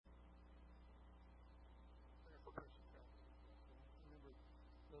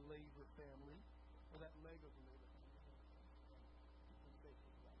family, or that Lego family.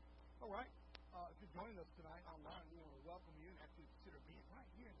 All right. If you're joining us tonight online, we want to welcome you and actually consider being right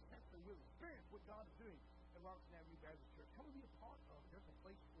here in the center. We'll experience what God is doing at Robertson Avenue Baptist Church. Come and be a part of it. There's a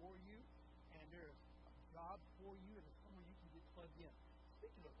place for you, and there's a job for you, and there's somewhere you can get plugged in.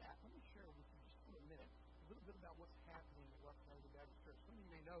 Speaking of that, let me share with you just for a minute a little bit about what's happening at Robertson Avenue Baptist Church. Some of you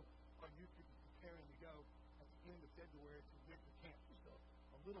may know our youth group is preparing to go at the end of February to winter camp. Just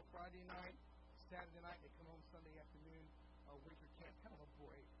a little Friday night, Saturday night, they come home Sunday afternoon. Winter camp, kind of a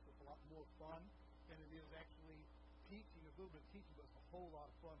break. So it's a lot more fun than it is actually teaching. A little bit of teaching, but it's a whole lot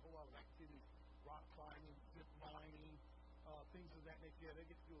of fun, a whole lot of activities, rock climbing, zip lining, things of that nature. Yeah, they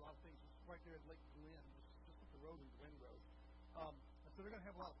get to do a lot of things right there at Lake Glen, just up the road in Glen Road. And so they're going to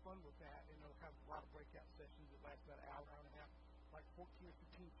have a lot of fun with that, and they'll have a lot of breakout sessions that last about an hour, hour and a half, like 14 or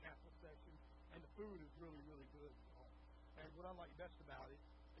 15 chapel sessions, and the food is really, really good. And what I like best about it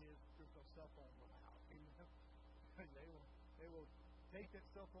is there's no cell phone allowed. They will take that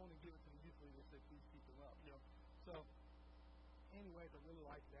cell phone and give it to the youth leaders and say, please keep them up. So, anyways, I really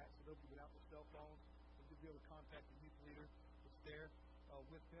like that. So they'll be without their cell phones. They'll be able to contact the youth leader that's there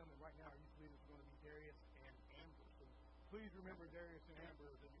with them. And right now, our youth leaders are going to be Darius and Amber. So please remember Darius and Amber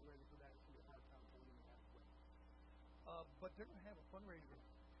as they get ready for that. It's going to be a hard time for them in that way. But they're going to have a fundraiser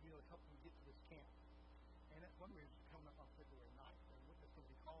to be able to help them get to this camp. And that fundraiser is coming up on February 9th. And what that's going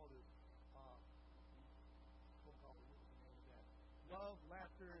to be called is Love,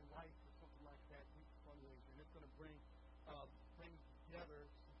 Laughter, and Life, or something like that, week fundraiser. And it's going to bring together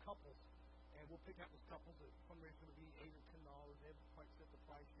some couples, and we'll pick out those couples. The fundraiser is going to be $8 or $10. They haven't quite set the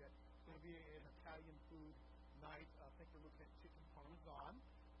price yet. It's going to be an Italian food night. I think they're looking at chicken parmesan,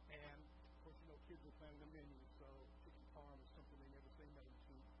 and of course, kids are planning the menu, so chicken parm is something they never say no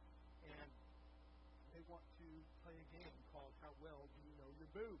to. And they want to play a game called How Well Do You Know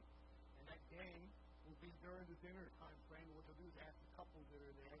Your Boo? And that game will be during the dinner time frame. What they'll do is ask the couples that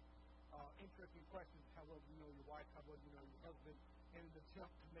are there interesting questions. How well do you know your wife? How well do you know your husband? And an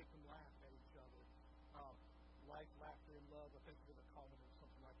attempt to make them laugh at each other. Life, laughter, and love, I think we're going to call them or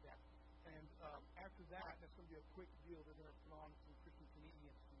something like that. And after that, there's going to be a quick deal. They're going to put on some Christian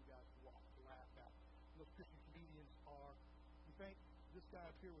comedians for you guys to watch, to laugh at. And those Christian comedians are, you think this guy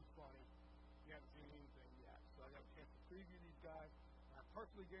up here was funny? You haven't seen anything yet. So I got a chance to preview these guys. I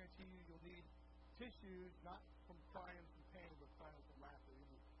personally guarantee you'll need tissues, not from crying from pain, but crying from laughter.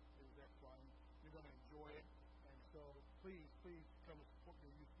 It was that fun. You're going to enjoy it. And so please come and support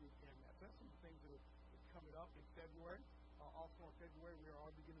your youth group in that. That's some of the things that are coming up in February. Also in February, we are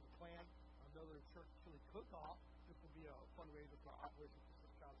already beginning to plan another church chili cook-off. This will be a fundraiser for Operation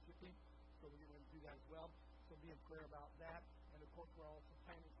Pacific Child Shipping. So we're going to do that as well. So be in prayer about that. And of course, we're also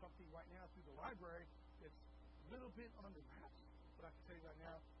planning something right now through the library. It's a little bit under wraps, but I can tell you right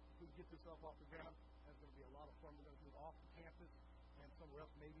now, we get this up off the ground. That's going to be a lot of fun. We're going to do it off the campus and somewhere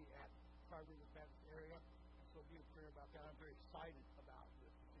else, maybe at Private Baptist area. So be in prayer about that. I'm very excited about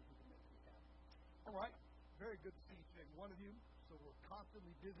this to see if we can make this happen. All right. Very good to see each and every one of you. So we're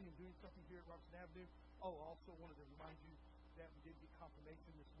constantly busy and doing something here at Robertson Avenue. Also wanted to remind you that we did get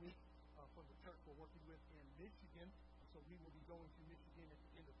confirmation this week from the church we're working with in Michigan. So we will be going to Michigan at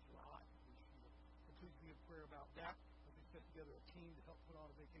the end of July this year. So please be in prayer about that. We put together a team to help put on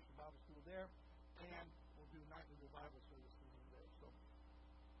a vacation Bible school there, and we'll do nightly revival service there. So,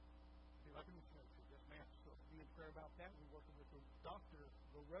 be like a missionary trip, yes, ma'am. So, be in prayer about that. We're working with the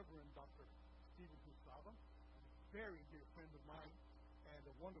Reverend Dr. Stephen Gustavo, a very dear friend of mine, and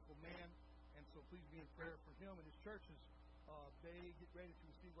a wonderful man. And so, please be in prayer for him and his churches. They get ready to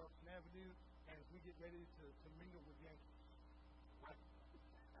receive Robertson Avenue, and as we get ready to mingle with Yankees. Right?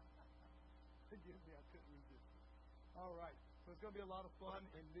 Forgive me, I couldn't read this. All right. So it's going to be a lot of fun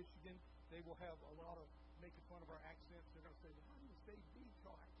in Michigan. They will have a lot of making fun of our accents. They're going to say, well, why do you say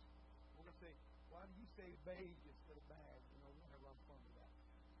Detroit? We're going to say, why do you say beige instead of bag? We're going to have a lot of fun with that.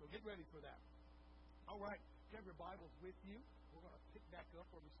 So get ready for that. All right. If you have your Bibles with you, we're going to pick back up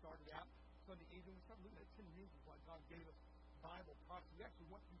where we started out Sunday evening. We started looking at 10 years of what God gave us Bible prophecy. We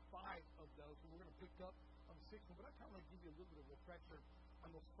actually went through 5 of those, so we're going to pick up on the 6th one. But I kind of want to give you a little bit of a refresher on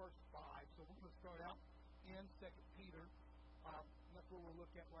those first 5. So we're going to start out in 2 Peter. That's where we'll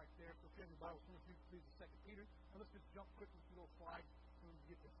look at right there. So if you have your Bible, please, 2 Peter. And let's just jump quickly through those slides when we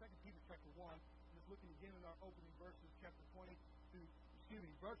get to 2 Peter chapter 1. And just looking again in our opening verses, chapter 20 to,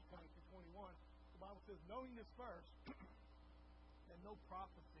 verse 20 to 21. The Bible says, knowing this first, that no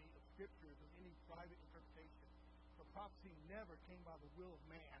prophecy of Scripture is of any private interpretation. For prophecy never came by the will of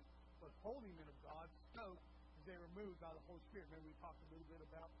man, but holy men of God spoke as they were moved by the Holy Spirit. Remember, we talked a little bit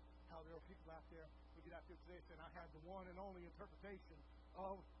about how there are people out there who get out there today saying, I have the one and only interpretation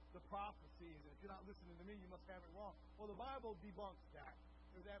of the prophecies, and if you're not listening to me, you must have it wrong. Well, the Bible debunks that.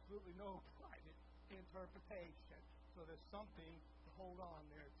 There's absolutely no private interpretation. So there's something to hold on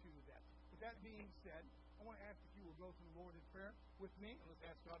there to that. With that being said, I want to ask if you will go to the Lord in prayer with me, and let's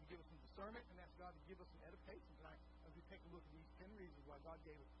ask God to give us some discernment, and ask God to give us some edification tonight as we take a look at these 10 reasons why God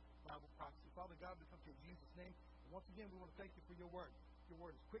gave us Bible prophecy. Father God, we come to you in Jesus' name, and once again, we want to thank you for your word. Your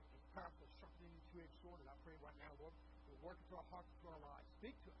word is quick, it's powerful, sharper than any two-edged sword, and I pray right now, Lord, it will work into our hearts and to our lives.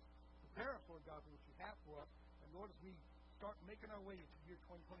 Speak to us. Prepare us, Lord God, for what you have for us. And Lord, as we start making our way into the year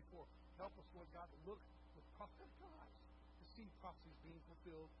 2024, help us, Lord God, to look with prophetic eyes to see prophecies being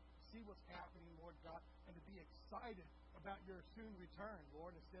fulfilled, to see what's happening, Lord God, and to be excited about your soon return,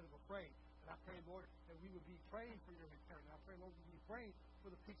 Lord, instead of afraid. And I pray, Lord, that we would be praying for your return. And I pray, Lord, we would be praying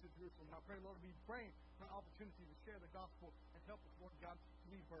for the peace of Jerusalem. And I pray, Lord, we would be praying for an opportunity to share the gospel and help us, Lord God, to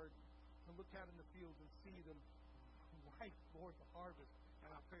be burdened, to look out in the fields and see them ripe, Lord, the harvest. And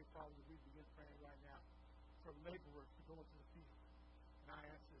I pray, Father, that we begin praying right now for laborers to go into the field. And I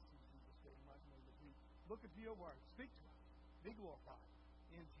ask this in Jesus' name, mighty name, as we look into your word, speak to us, be glorified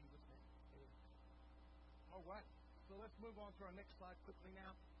in Jesus' name. Amen. All right. So let's move on to our next slide quickly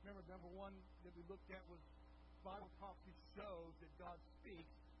now. Remember, number one that we looked at was Bible prophecy shows that God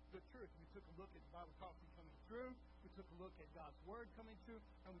speaks the truth. We took a look at Bible prophecy coming true. We took a look at God's word coming true.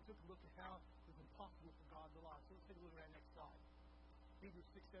 And we took a look at how it's impossible for God to lie. So let's take a look at our next slide. Hebrews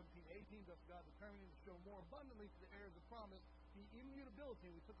 6:17-18, thus God determining to show more abundantly to the heirs of promise the immutability.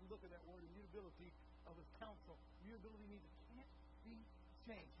 We took a look at that word, immutability, of his counsel. Immutability means it can't be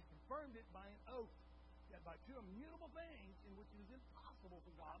changed. He confirmed it by an oath, that by two immutable things in which it is impossible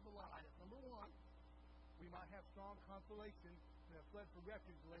for God to lie. That's number one. We might have strong consolation and have fled for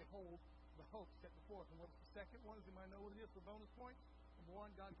refuge to lay hold of the hope set before us. And what's the second one? As you might know what it is for bonus points. Number one,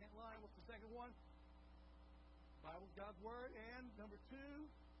 God can't lie. What's the second one? Bible's God's word. And number two,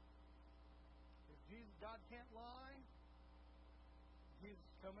 if God can't lie, Jesus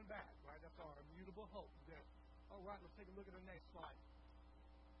is coming back, right? That's our immutable hope there. All right, let's take a look at the next slide.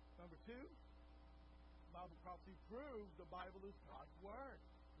 Number two, Bible prophecy proves the Bible is God's word.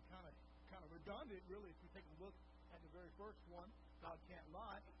 It's kind of redundant, really, if we take a look at the very first one, God can't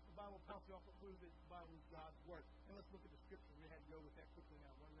lie. The Bible prophecy also proves that the Bible is God's word. And let's look at the scripture. We had to go with that quickly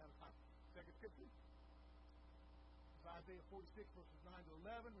now, running out of time. Second scripture. Isaiah 46, verses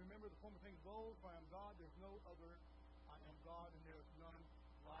 9-11. Remember the former things of old, for I am God, there's no other. I am God, and there is none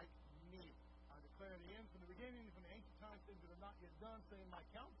like me. I declare the end from the beginning, from the ancient times, things that are not yet done, saying, my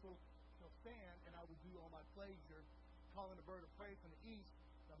counsel shall stand, and I will do all my pleasure. Calling a bird of prey from the east,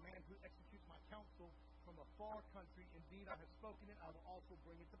 the man who executes my counsel from a far country. Indeed, I have spoken it, I will also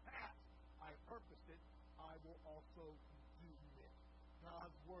bring it to pass. I have purposed it, I will also do it.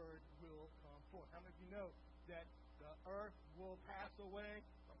 God's word will come forth. How many of you know that the earth will pass away,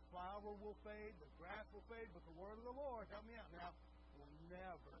 the flower will fade, the grass will fade, but the word of the Lord, help me out now, will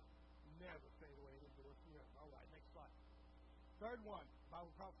never fade away. It will forever. All right, next slide. Third one,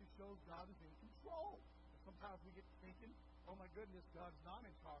 Bible prophecy shows God is in control. And sometimes we get thinking, oh my goodness, God's not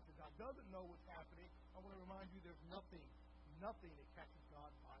in charge. God doesn't know what's happening. I want to remind you there's nothing that catches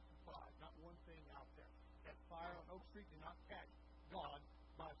God by surprise. Not one thing out there. That fire on Oak Street did not catch God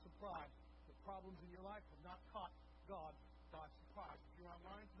by surprise. The problems in your life have not caught God by surprise. If you're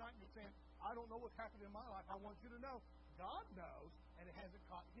online tonight and you're saying, I don't know what's happening in my life, I want you to know God knows, and it hasn't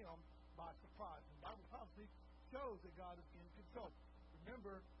caught him by surprise. And Bible prophecy shows that God is in control.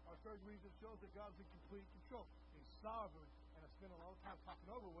 Remember, our third reason shows that God is in complete control. He's sovereign, and I spent a lot of time talking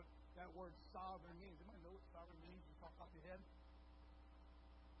over what that word sovereign means. Anybody know what sovereign means off the top of your head?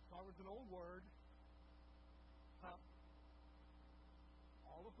 Sovereign's an old word.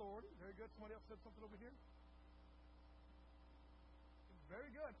 All authority. Very good. Somebody else said something over here? Very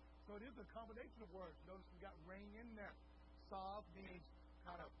good. So it is a combination of words. Notice we got reign in there. Sav means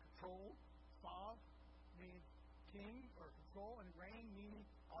kind of control. Sav means king or control. And reign meaning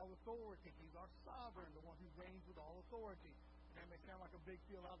all authority. He's our sovereign, the one who reigns with all authority. And that may sound like a big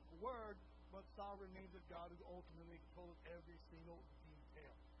theological word, but sovereign means that God is ultimately in control of every single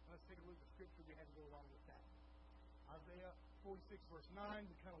detail. And let's take a look at the scripture. We had to go along with that. Isaiah 46, verse 9.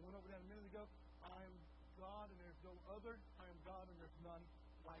 We kind of went over that a minute ago. I am God and there's no other. I am God and there's none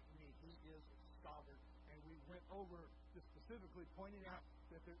like me. He is sovereign. And we went over this specifically, pointing out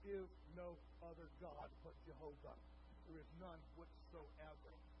that there is no other God but Jehovah. There is none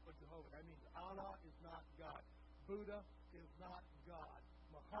whatsoever but Jehovah. That means Allah is not God. Buddha is not God.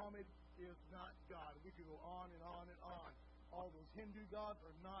 Muhammad is not God. We could go on and on and on. All those Hindu gods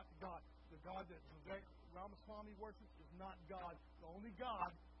are not God. The God that Ramaswamy worships is not God. The only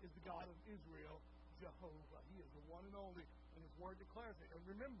God is the God of Israel, Jehovah. He is the one and only, and His Word declares it. And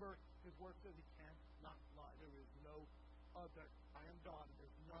remember, His Word says He cannot lie. There is no other. I am God, and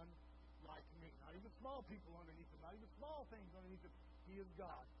there's none like me. Not even small people underneath Him, not even small things underneath Him. He is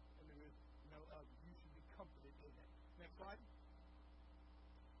God, and there is no other. You should be comforted in it. Next slide.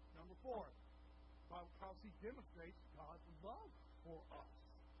 Number 4. Bible prophecy demonstrates God's love for us.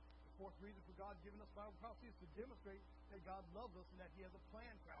 The fourth reason for God giving us Bible prophecy is to demonstrate that God loves us and that He has a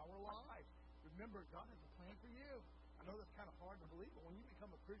plan for our lives. Remember, God has a plan for you. I know that's kind of hard to believe, but when you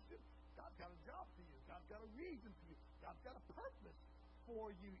become a Christian, God's got a job for you. God's got a reason for you. God's got a purpose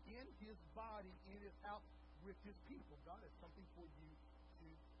for you in His body, in His house, with His people. God has something for you to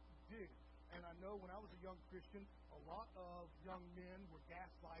do. And I know when I was a young Christian, a lot of young men were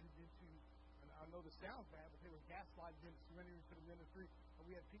gaslighted into, and I know this sounds bad, but they were gaslighted into surrendering to the ministry. And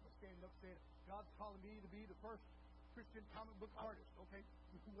we had people standing up saying, God's calling me to be the first Christian comic book artist. Okay,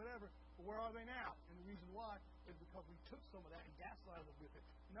 whatever. But where are they now? And the reason why is because we took some of that and gaslighted them with it.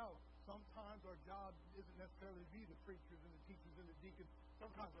 No, sometimes our job isn't necessarily to be the preachers and the teachers and the deacons.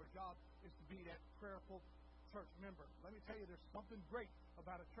 Sometimes our job is to be that prayerful church member. Let me tell you, there's something great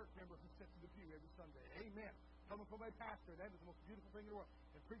about a church member who sits in the pew every Sunday. Amen. Coming from a pastor, that is the most beautiful thing in the world.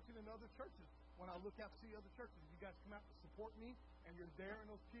 And preaching in other churches. When I look out to see other churches, you guys come out to support me, and you're there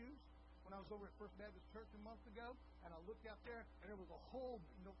in those pews. When I was over at First Baptist Church a month ago, and I looked out there, and there was a whole,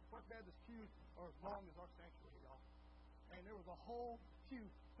 First Baptist pews are as long as our sanctuary, y'all. And there was a whole pew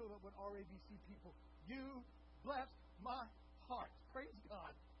filled up with RABC people. You blessed my heart. Praise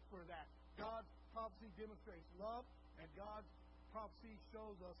God for that. God's prophecy demonstrates love, and God's prophecy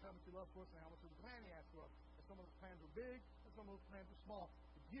shows us how much He loves for us and how much of a plan He has for us. And some of those plans are big, and some of those plans are small.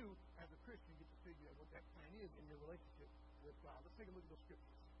 But you, as a Christian, get to figure out what that plan is in your relationship with God. Let's take a look at those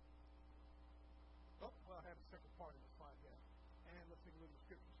scriptures. Oh, well, I have a second part in the slide there. And let's take a look at the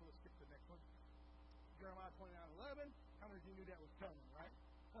scripture, so let's skip to the next one. Jeremiah 29:11. How many of you knew that was coming, right?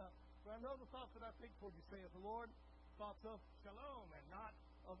 For I know the thoughts that I think toward you, saith the Lord, thoughts of shalom and not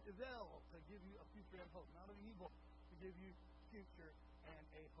of evil, to give you a future and hope. Not of evil, to give you future and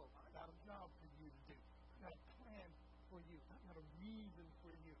a hope. I got a job for you to do. I got a plan for you. I got a reason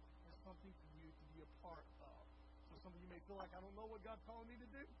for you. There's something for you to be a part of. So some of you may feel like, I don't know what God's calling me to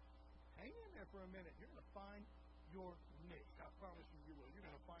do. Hang in there for a minute. You're going to find your niche. I promise you will. You're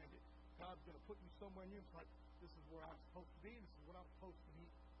going to find it. God's going to put you somewhere and you're like, this is where I'm supposed to be. This is what I'm supposed to be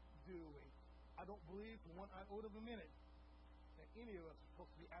doing. I don't believe for one iota of a minute that any of us are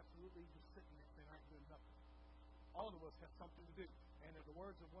supposed to be absolutely just sitting there saying, I'm doing nothing. All of us have something to do. And in the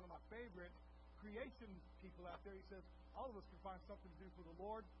words of one of my favorite creation people out there, he says, all of us can find something to do for the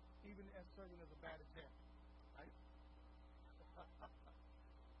Lord, even as serving as a bad example. Right?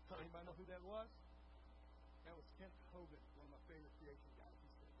 So anybody know who that was? That was Kent Hogan, one of my favorite creation guys. He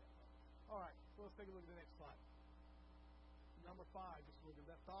said that. All right, so let's take a look at the next slide. Number 5, just where we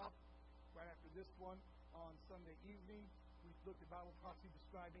left off. Right after this one, on Sunday evening, we looked at Bible prophecy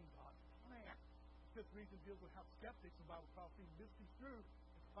describing God's plan. The fifth reason deals with how skeptics of Bible prophecy misconstrue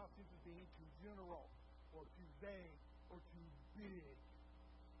its prophecies as being too general, or too vague, or too big.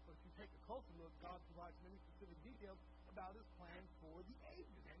 But if you take a closer look, God provides many specific details about His plan for the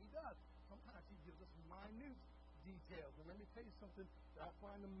ages, and He does. Sometimes He gives us minute details. And let me tell you something that I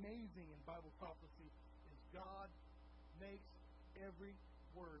find amazing in Bible prophecy is God makes every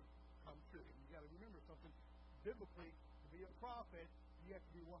word come true. And you got to remember something. Biblically, to be a prophet, you have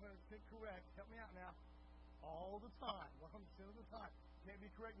to be 100% correct. Help me out now. All the time. 100% of the time. You can't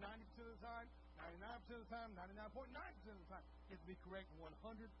be correct 90% of the time, 99% of the time, 99.9% of the time. You have to be correct 100%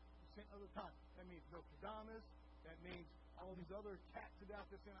 of the time. That means Nostradamus. That means all these other cats that out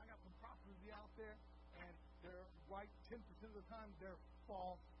there saying, I got some prophecy out there, and they're right 10% of the time, they're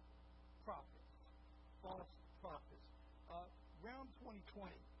false prophets. False prophets. Around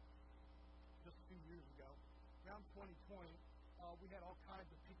 2020, just a few years ago, around 2020, we had all kinds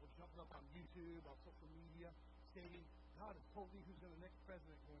of people jumping up on YouTube, on social media, stating, God has told me who's the next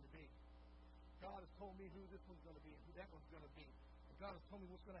president going to be. God has told me who this one's going to be and who that one's going to be. And God has told me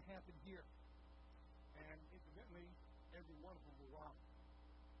what's going to happen here. And incidentally, every one of them were wrong.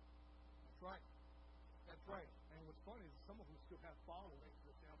 That's right. That's right. And what's funny is some of them still have followers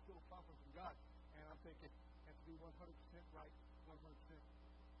that say, I'm still a prophet from God. And I'm thinking, you have to be 100% right 100%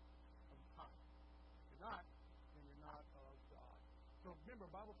 of the time. If you're not, then you're not of God. So remember,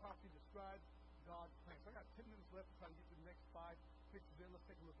 Bible prophecy describes God's plan. So I got 10 minutes left to try to get to the next 5 pictures in. Let's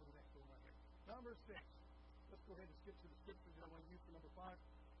take a look at the next one right here. Number 6. Let's go ahead and skip to the scriptures that I want to use for number 5.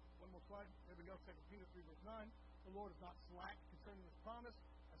 One more slide. There we go. 2 Peter 3, verse 9. The Lord is not slack concerning His promise,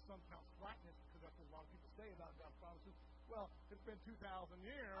 as some count slackness, because that's what a lot of people say about God's promises. Well, it's been 2,000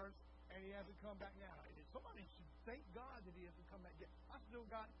 years, and and he hasn't come back now. Somebody should thank God that he hasn't come back yet. I still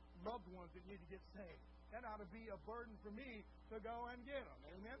got loved ones that need to get saved. That ought to be a burden for me to go and get them.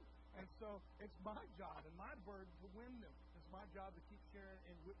 Amen? And so it's my job and my burden to win them. It's my job to keep sharing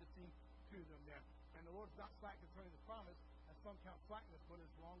and witnessing to them then. And the Lord's not slack concerning the promise, as some count slackness, but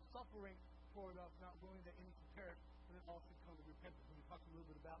is long-suffering toward us, not willing that any should perish, but that all should come to repentance. And we talked a little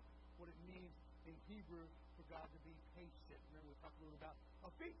bit about what it means in Hebrew for God to be patient. Remember, we talked a little about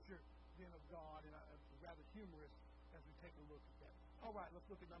a feature then of God, and rather humorous as we take a look at that. All right, let's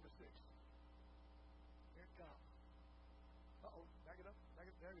look at number 6. Here it comes. Back it up.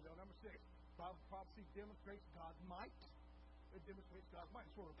 There we go. Number 6. Bible prophecy demonstrates God's might. It demonstrates God's might.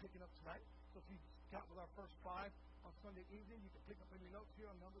 That's what we're picking up tonight. So if you count with our first 5 on Sunday evening, you can pick up in your notes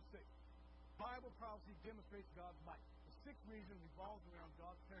here on number 6. Bible prophecy demonstrates God's might. The 6th reason revolves around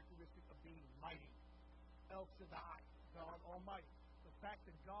God's characteristic of being mighty. El Shaddai, God Almighty. The fact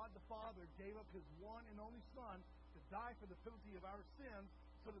that God the Father gave up His one and only Son to die for the penalty of our sins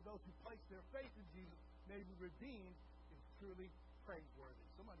so that those who place their faith in Jesus may be redeemed is truly praiseworthy.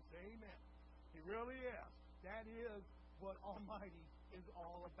 Somebody say amen. He really is. That is what Almighty is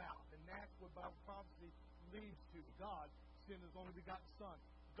all about. And that's what Bible prophecy leads to. God sent His only begotten Son.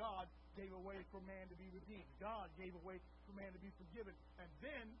 God gave away for man to be redeemed. God gave away for man to be forgiven. And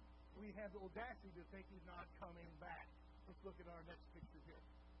then we have the audacity to think He's not coming back. Let's look at our next picture here.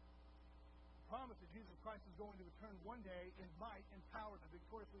 The promise that Jesus Christ is going to return one day in might and power to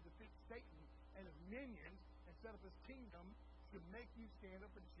victoriously defeat Satan and his minions and set up His kingdom should make you stand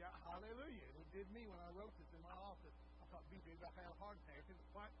up and shout hallelujah. It did me when I wrote this in my office. I thought, BJ, I had a heart attack.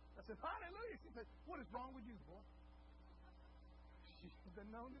 I said, hallelujah. She said, what is wrong with you, boy? She's been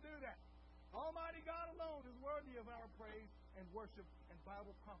known to do that. Almighty God alone is worthy of our praise and worship, and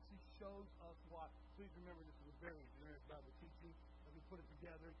Bible prophecy shows us why. Please remember, this is a very generous Bible teaching as we put it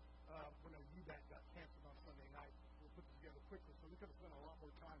together. When our UBAC got canceled on Sunday night, we put it together quickly, so we could have spent a lot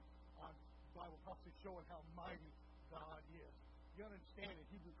more time on Bible prophecy showing how mighty God is. You understand in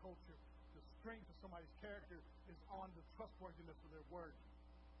Hebrew culture, the strength of somebody's character is on the trustworthiness of their word.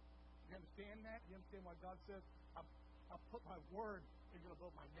 You understand that? You understand why God says, I put my word even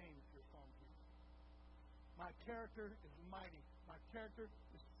above my name if you're a Psalm reader. My character is mighty. My character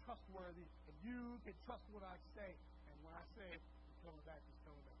is trustworthy. And you can trust what I say. And when I say it's coming back, it's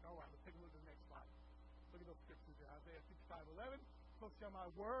coming back. All right, let's take a look at the next slide. Look at those scriptures there. Isaiah 55:11. So shall my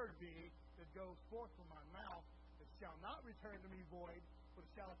word be that goes forth from my mouth. It shall not return to me void, but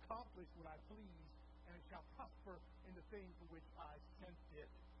it shall accomplish what I please, and it shall prosper in the thing for which I sent it.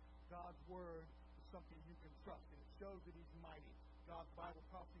 God's word is something you can trust, and it shows that He's mighty. God's Bible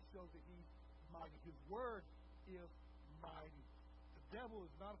prophecy shows that He's mighty. His word is mighty. The devil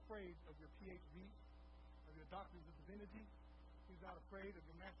is not afraid of your PhDs, of your doctors of divinity. He's not afraid of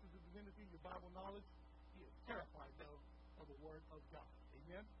your masters of divinity, your Bible knowledge. He is terrified, though, of the word of God.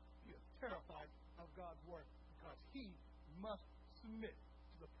 Amen? He is terrified of God's word because he must submit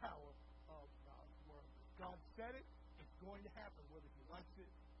to the power of God's word. If God said it, it's going to happen, whether He likes it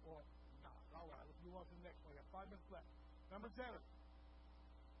or not. All right, let's move on to the next one. We got 5 minutes left. Number 7.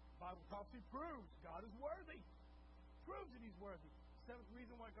 Bible prophecy proves God is worthy. Proves that He's worthy. The 7th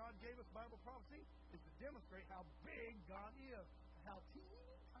reason why God gave us Bible prophecy is to demonstrate how big God is and how teeny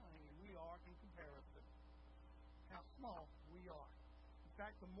tiny we are in comparison. How small we are. In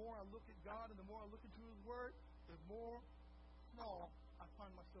fact, the more I look at God and the more I look into His Word, the more small I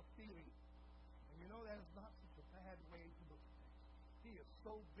find myself feeling. And you know, that is not such a bad way to look at things. He is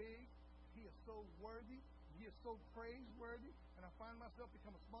so big. He is so worthy. He is so praiseworthy, and I find myself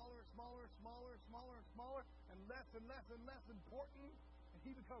becoming smaller and smaller and smaller and smaller and smaller and less important, and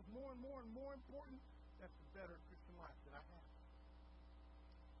He becomes more and more and more important. That's the better Christian life that I have.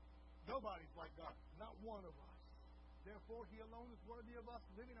 Nobody's like God, not one of us. Therefore, He alone is worthy of us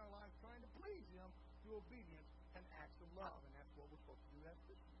living our lives trying to please Him through obedience and acts of love, and that's what we're supposed to do as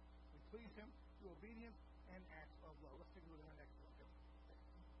Christians. We please Him through obedience and acts of love. Let's take a look at our next one.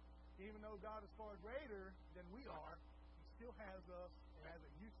 Even though God is far greater than we are, He still has us and has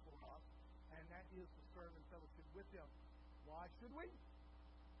a use for us, and that is to serve in fellowship with Him. Why should we?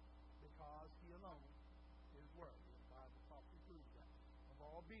 Because He alone is worthy. The Bible prophecy proves that. Of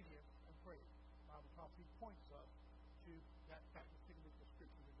all obedience and praise. The Bible prophecy points us to that fact. Let's take a look at the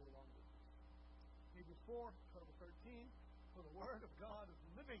scripture to go along with this. Hebrews 4:13. For the word of God is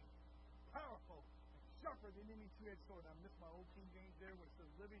living, powerful, sharper than any two-edged sword. I missed my old King James there where it says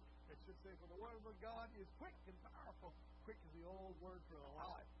living. It should say, for the word of God is quick and powerful. Quick is the old word for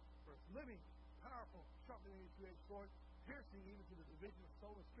alive. For it's living, powerful, sharper than any two-edged sword, piercing even to the division of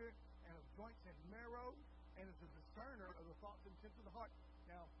soul and spirit, and of joints and marrow, and is a discerner of the thoughts and intents of the heart.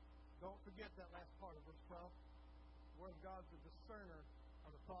 Now, Don't forget that last part of verse 12. The Word of God is a discerner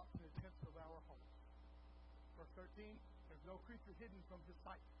of the thoughts and intents of our hearts. Verse 13, there's no creature hidden from His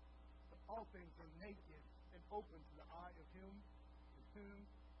sight, but all things are naked and open to the eye of Him to whom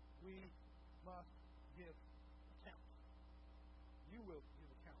we must give account. You will give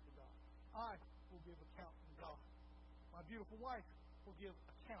account to God. I will give account to God. My beautiful wife will give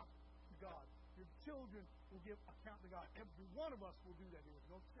account to God. Your children will give account to God. Every one of us will do that. There is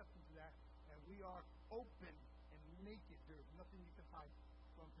no exception to that. And we are open and naked. There is nothing you can hide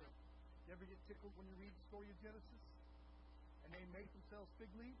from Him. You ever get tickled when you read the story of Genesis? And they make themselves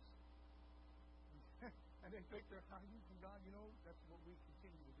fig leaves? And they think they're hiding from God? You know, that's what we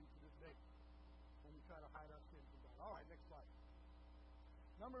continue to do to this day when we try to hide our sin from God. All right, next slide.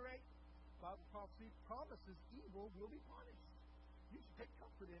 Number 8, Bible prophecy promises evil will be punished. You should take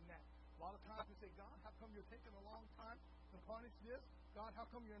comfort in that. A lot of times we say, God, how come you're taking a long time to punish this? God, how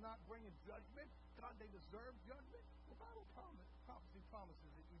come you're not bringing judgment? God, they deserve judgment. The Bible prophecy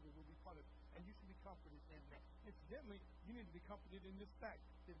promises that evil will be punished, and you should be comforted in that. Incidentally, you need to be comforted in this fact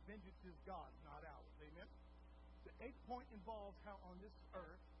that vengeance is God's, not ours. Amen? The 8th point involves how on this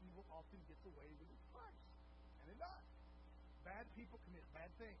earth evil often gets away with its price. And it does. Bad people commit bad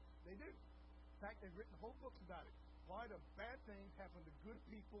things. They do. In fact, they've written whole books about it. Why do bad things happen to good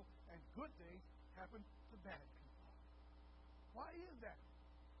people and good things happen to bad people? Why is that?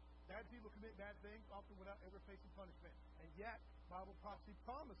 Bad people commit bad things often without ever facing punishment. And yet, Bible prophecy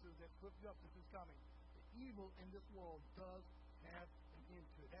promises that swift justice is coming. The evil in this world does have an end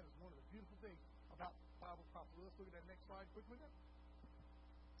to it. That is one of the beautiful things about Bible prophecy. Let's look at that next slide quickly then.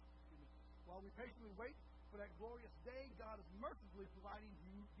 While we patiently wait for that glorious day, God is mercifully providing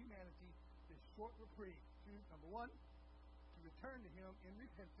humanity this short reprieve. Number 1, to return to Him in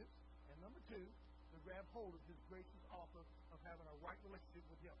repentance. And number 2, to grab hold of His gracious offer of having a right relationship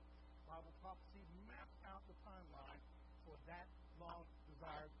with Him. Bible prophecy maps out the timeline for that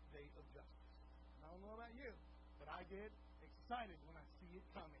long-desired day of justice. And I don't know about you, but I get excited when I see it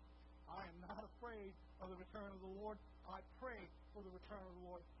coming. I am not afraid of the return of the Lord. I pray for the return of the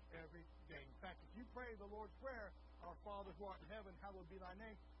Lord every day. In fact, if you pray the Lord's Prayer, Our Father who art in heaven, hallowed be thy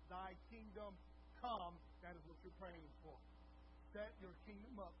name, thy kingdom come, that is what you're praying for. Set your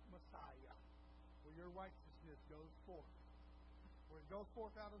kingdom up, Messiah, where your righteousness goes forth. Where it goes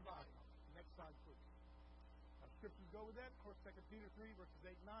forth out of Zion. Next slide, please. Our scriptures go with that. Of course, 2 Peter 3, verses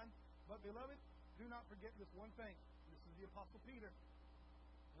 8 and 9. But, beloved, do not forget this one thing. This is the Apostle Peter.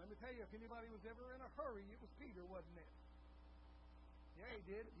 Let me tell you, if anybody was ever in a hurry, it was Peter, wasn't it? Yeah, he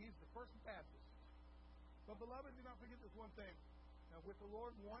did. He's the first Baptist. But, beloved, do not forget this one thing. Now, with the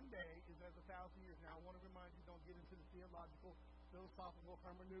Lord, one day is as 1,000 years. Now, I want to remind you, don't get into the theological, philosophical,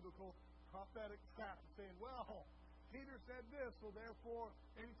 hermeneutical, prophetic trap of saying, well, Peter said this, so therefore,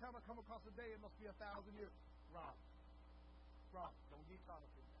 anytime I come across a day, it must be 1,000 years. Wrong. Don't get caught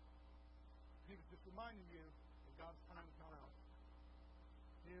up in that. Peter's just reminding you that God's time is not ours.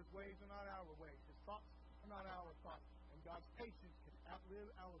 His ways are not our ways. His thoughts are not our thoughts. And God's patience can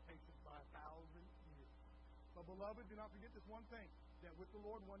outlive our patience by 1,000 years. But, beloved, do not forget this one thing, that with the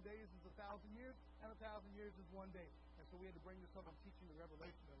Lord, one day is 1,000 years, and 1,000 years is one day. And so we had to bring this up in teaching the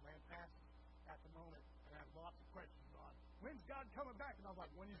Revelation and ran past at the moment. And I have lots of questions on, when's God coming back? And I was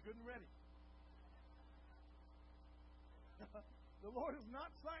like, when He's good and ready. The Lord is not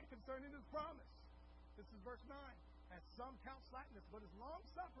slack concerning His promise. This is verse 9. As some count slackness, but is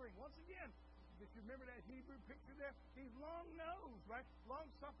long-suffering. Once again, if you remember that Hebrew picture there, He's long-nosed, right?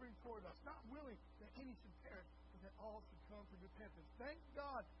 Long-suffering toward us, not willing that any should perish, but that all should come to repentance. Thank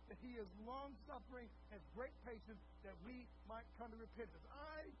God that He is long-suffering, has great patience, that we might come to repentance.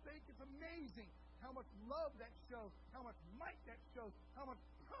 I think it's amazing how much love that shows, how much might that shows, how much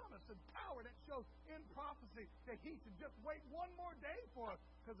promise and power that shows in prophecy, that He should just wait one more day for us.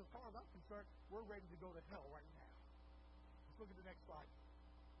 Because as far as I'm concerned, we're ready to go to hell right now. Let's look at the next slide.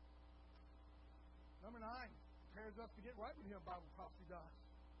 Number 9, prepares us to get right with Him, Bible prophecy does.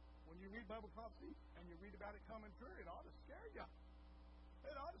 When you read Bible prophecy and you read about it coming true, it ought to scare you.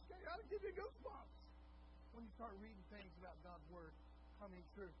 It ought to scare you. It ought to give you goosebumps when you start reading things about God's Word coming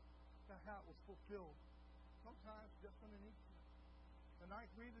true, about how it was fulfilled. Sometimes just underneath you. The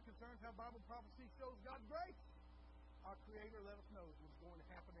 9th reason concerns how Bible prophecy shows God's grace. Our Creator let us know it was going to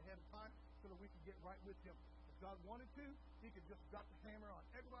happen ahead of time so that we could get right with Him. If God wanted to, He could just drop the hammer on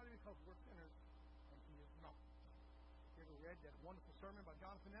everybody because we're sinners. He is not. You ever read that wonderful sermon by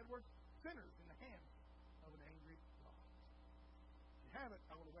Jonathan Edwards? Sinners in the hands of an angry God. If you haven't,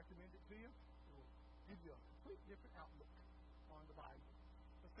 I want to recommend it to you. It will give you a completely different outlook on the Bible.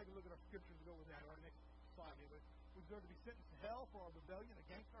 Let's take a look at our scriptures and go with that. Our next slide. We deserve to be sentenced to hell for our rebellion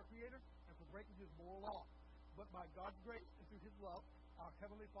against our Creator. Creator and for breaking His moral law. But by God's grace and through His love, our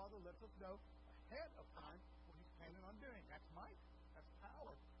Heavenly Father lets us know ahead of time what He's planning on doing. That's might, that's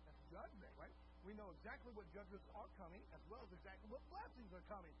power, that's judgment, right? We know exactly what judgments are coming as well as exactly what blessings are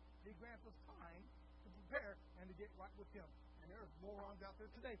coming. He grants us time to prepare and to get right with Him. And there are morons out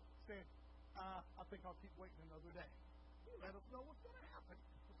there today saying, I think I'll keep waiting another day. He let us know what's going to happen.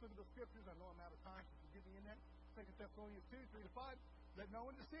 Let's look at the scriptures. I know I'm out of time, so forgive me in that. 2 Thessalonians 2, 3-5. Let no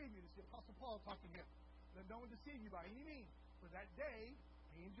one deceive you. This is the Apostle Paul talking here. Let no one deceive you by any means. For that day,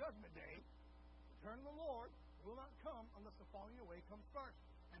 being judgment day, the return of the Lord will not come unless the falling away comes first.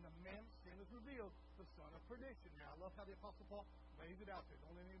 And the man of sin is revealed, the son of perdition. Now, I love how the Apostle Paul lays it out there.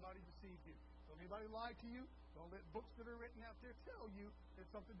 Don't let anybody deceive you. Don't let anybody lie to you. Don't let books that are written out there tell you that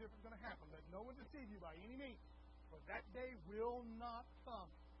something different is going to happen. Let no one deceive you by any means. For that day will not come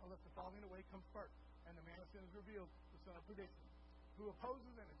unless the falling away comes first. And the man of sin is revealed, the son of perdition, who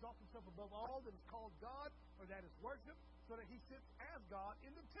opposes and exalts himself above all that is called God or that is worship, so that he sits as God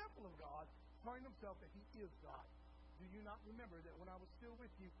in the temple of God, showing himself that he is God. Do you not remember that when I was still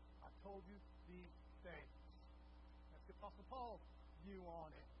with you, I told you these things? That's the Apostle Paul's view on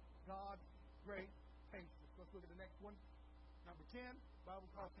it. God's great patience. Let's look at the next one. Number 10, Bible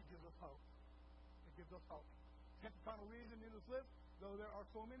prophecy gives us hope. It gives us hope. 10th final reason in this list, though there are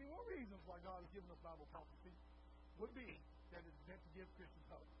so many more reasons why God has given us Bible prophecy, would be that it's meant to give Christians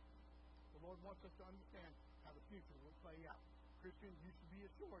hope. The Lord wants us to understand how the future will play out. Christians, you should be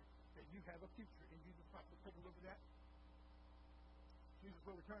assured that you have a future in Jesus Christ. Let's take a look at that. Jesus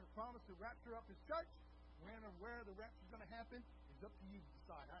will return as promised to rapture up His church. When or where the rapture is going to happen is up to you to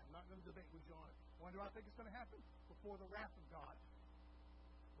decide. I'm not going to debate with you on it. When do I think it's going to happen? Before the wrath of God.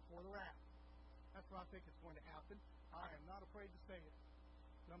 Before the wrath. That's when I think it's going to happen. I am not afraid to say it.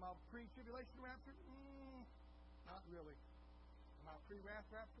 Am I a pre-tribulation rapture? Not really. Am I a pre-wrath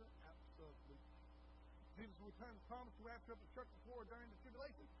rapture? Absolutely. Jesus will return as promised to rapture up the church before or during the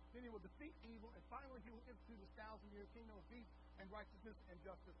tribulation. Then He will defeat evil, and finally He will institute His 1,000-year kingdom of peace and righteousness and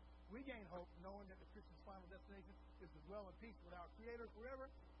justice. We gain hope knowing that the Christian's final destination is to dwell in peace with our Creator forever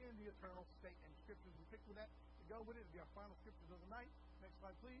in the eternal state. And the scriptures we pick with that to go with it will be our final scriptures of the night. Next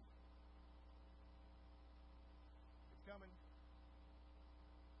slide, please. It's coming.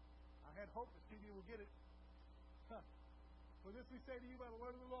 I had hope that Stevie will get it. For this we say to you by the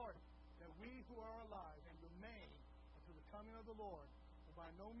word of the Lord, that we who are alive and remain until the coming of the Lord will by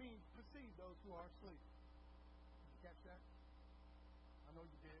no means precede those who are asleep. Did you catch that? I know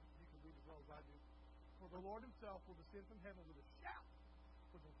you did. You can read as well as I do. For the Lord Himself will descend from heaven with a shout,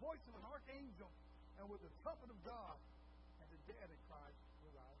 with the voice of an archangel, and with the trumpet of God, and the dead in Christ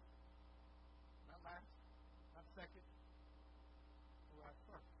will rise. Not last, not second, will rise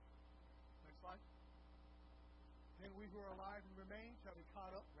first. Next slide. Then we who are alive and remain shall be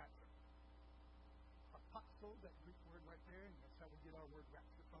caught up, rapture. Aposto, that Greek word right there, and that's how we get our word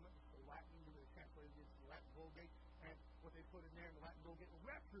rapture from it. It's the Latin, they translated it into the Latin Vulgate, and what they put in there in the Latin Vulgate,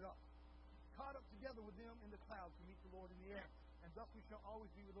 raptured up, caught up together with them in the clouds to meet the Lord in the air. And thus we shall always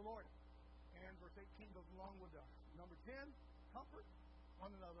be with the Lord. And verse 18 goes along with number 10, comfort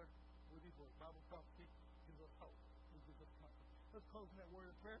one another with these words. Bible prophecy gives us hope. It gives us comfort. Let's close in that word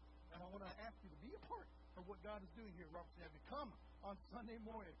of prayer. And I want to ask you to be a part of what God is doing here at Robertson as we come on Sunday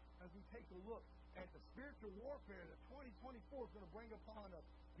morning as we take a look at the spiritual warfare that 2024 is going to bring upon us.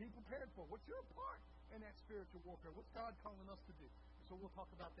 Be prepared for. What's your part in that spiritual warfare? What's God calling us to do? So we'll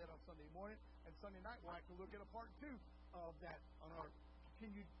talk about that on Sunday morning. And Sunday night we'll actually look at a part 2 of that on our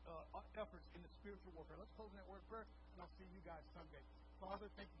continued efforts in the spiritual warfare. Let's close in that word of prayer, and I'll see you guys Sunday.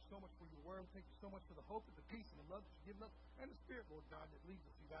 Father, thank you so much for your word. Thank you so much for the hope and the peace and the love that you've given us, and the Spirit, Lord God, that leads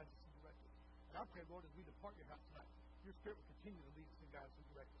us and guides us and directs us. And I pray, Lord, as we depart your house tonight, your Spirit will continue to lead us and guide us and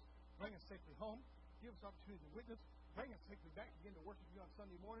direct us. Bring us safely home. Give us opportunity to witness. Bring us safely back again to worship you on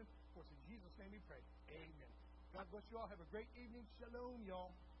Sunday morning. For it's in Jesus' name we pray. Amen. God bless you all. Have a great evening. Shalom,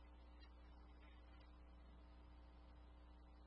 y'all.